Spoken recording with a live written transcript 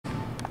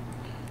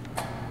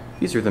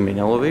These are the main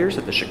elevators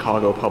at the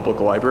Chicago Public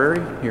Library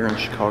here in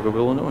Chicago,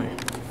 Illinois.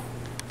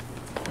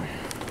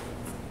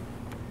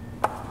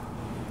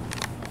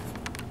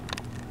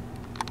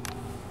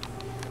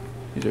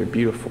 These are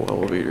beautiful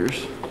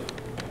elevators.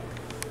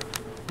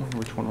 I wonder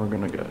which one we're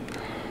gonna get.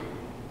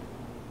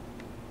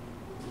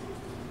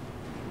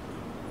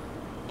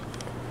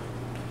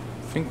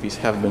 I think these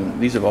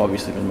have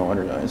obviously been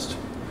modernized,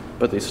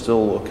 but they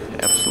still look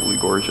absolutely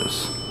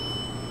gorgeous.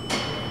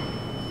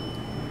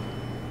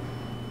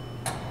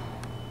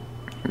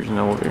 Here's an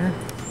elevator.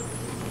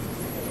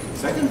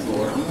 Second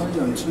floor. I'm only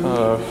on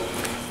 2.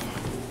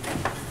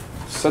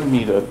 Send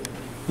me to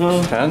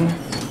 10.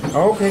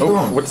 Okay, go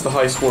on. What's the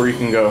highest floor you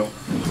can go?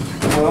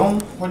 Well,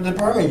 what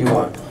department you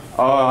want?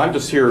 I'm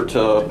just here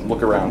to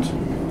look around.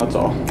 That's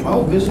all.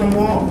 Oh, get some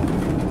wall.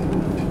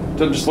 I'm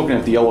just looking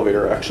at the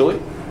elevator, actually.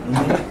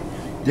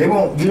 They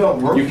won't. You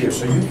don't work here,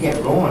 so you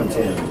can't go on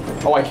 10.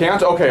 Oh, I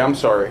can't? Okay, I'm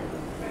sorry.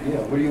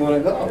 Yeah. Where do you want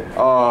to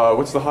go?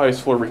 What's the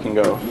highest floor we can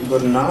go? You go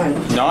to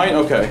 9. 9?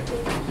 Okay.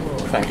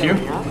 Thank you.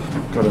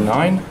 Go to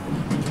 9.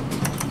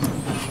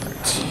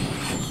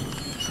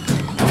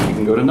 Right. You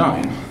can go to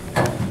 9.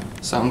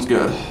 Sounds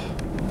good.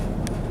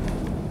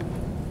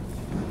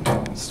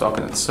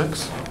 Stopping at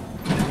 6.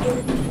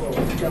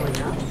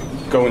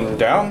 Going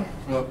down?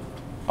 Up.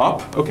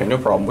 Up? Okay, no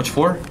problem. Which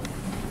floor?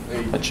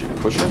 8. That should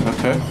push it.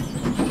 Okay.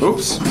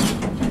 Oops.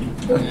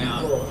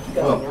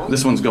 Up.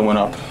 This one's going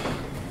up.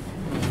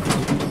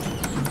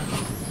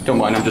 Don't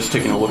mind, I'm just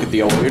taking a look at the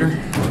elevator.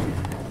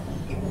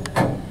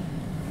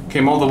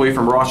 Came all the way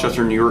from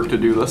Rochester, New York to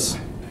do this.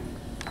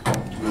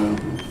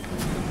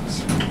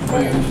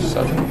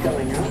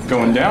 7.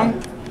 Going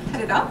down?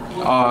 Headed up?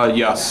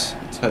 Yes.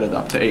 It's headed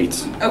up to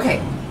 8. Okay.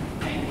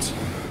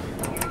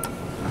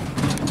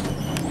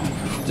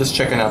 Just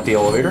checking out the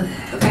elevator.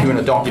 Okay. Doing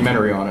a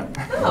documentary on it.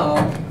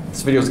 Oh.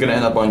 This video is going to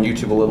end up on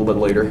YouTube a little bit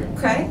later.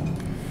 Okay.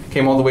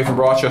 Came all the way from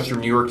Rochester,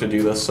 New York to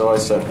do this, so I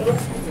said,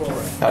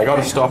 I got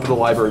to stop at the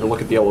library to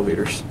look at the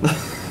elevators.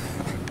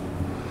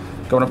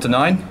 Going up to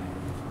 9?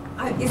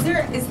 Is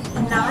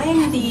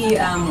 9 the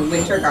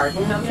winter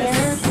garden up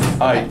there?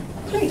 I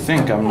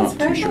think, I'm not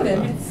too sure.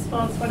 It's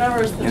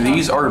whatever is the And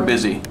these are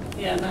busy.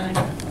 Yeah, 9.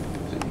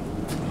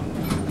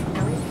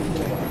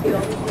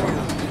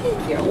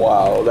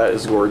 Wow, that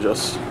is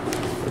gorgeous.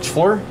 Which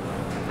floor?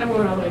 I'm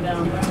going all the way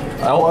down.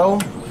 LL?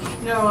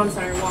 No, I'm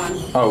sorry,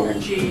 1. Oh. Or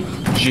G.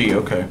 G,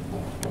 okay.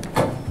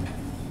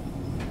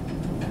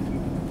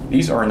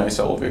 These are nice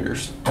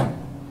elevators.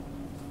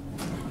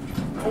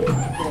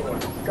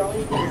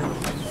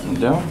 And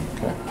down?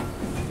 Okay.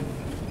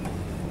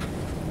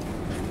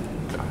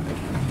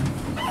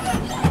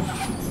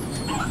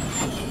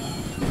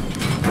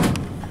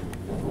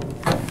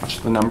 Watch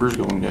the numbers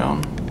going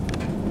down.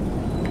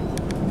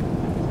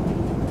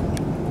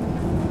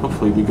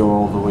 Hopefully we go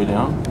all the way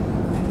down.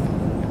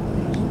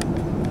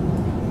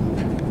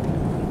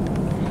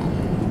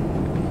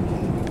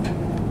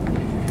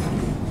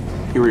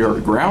 Here we are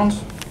at ground.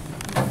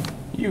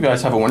 You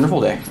guys have a wonderful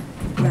day.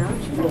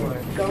 Ground floor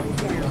going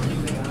down.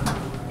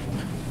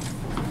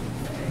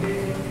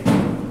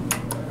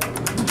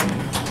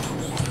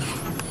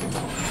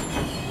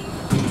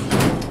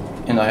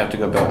 And I have to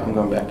go back. I'm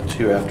going back to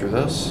 2 after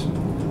this.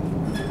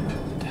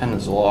 10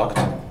 is locked.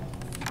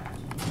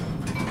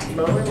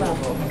 Lower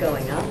level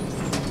going up.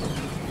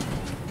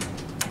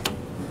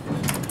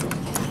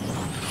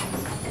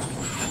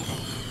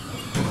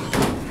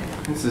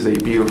 This is a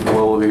beautiful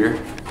elevator.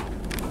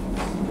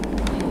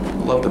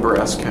 Love the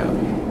brass cap.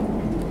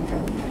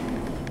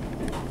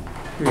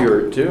 Here you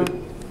are at 2.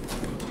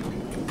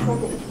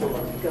 Second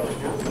floor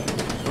going up.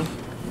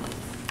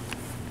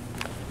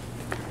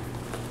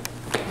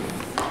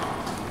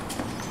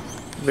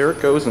 There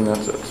it goes, and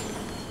that's it.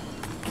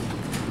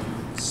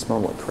 Smell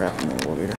like crap in the elevator.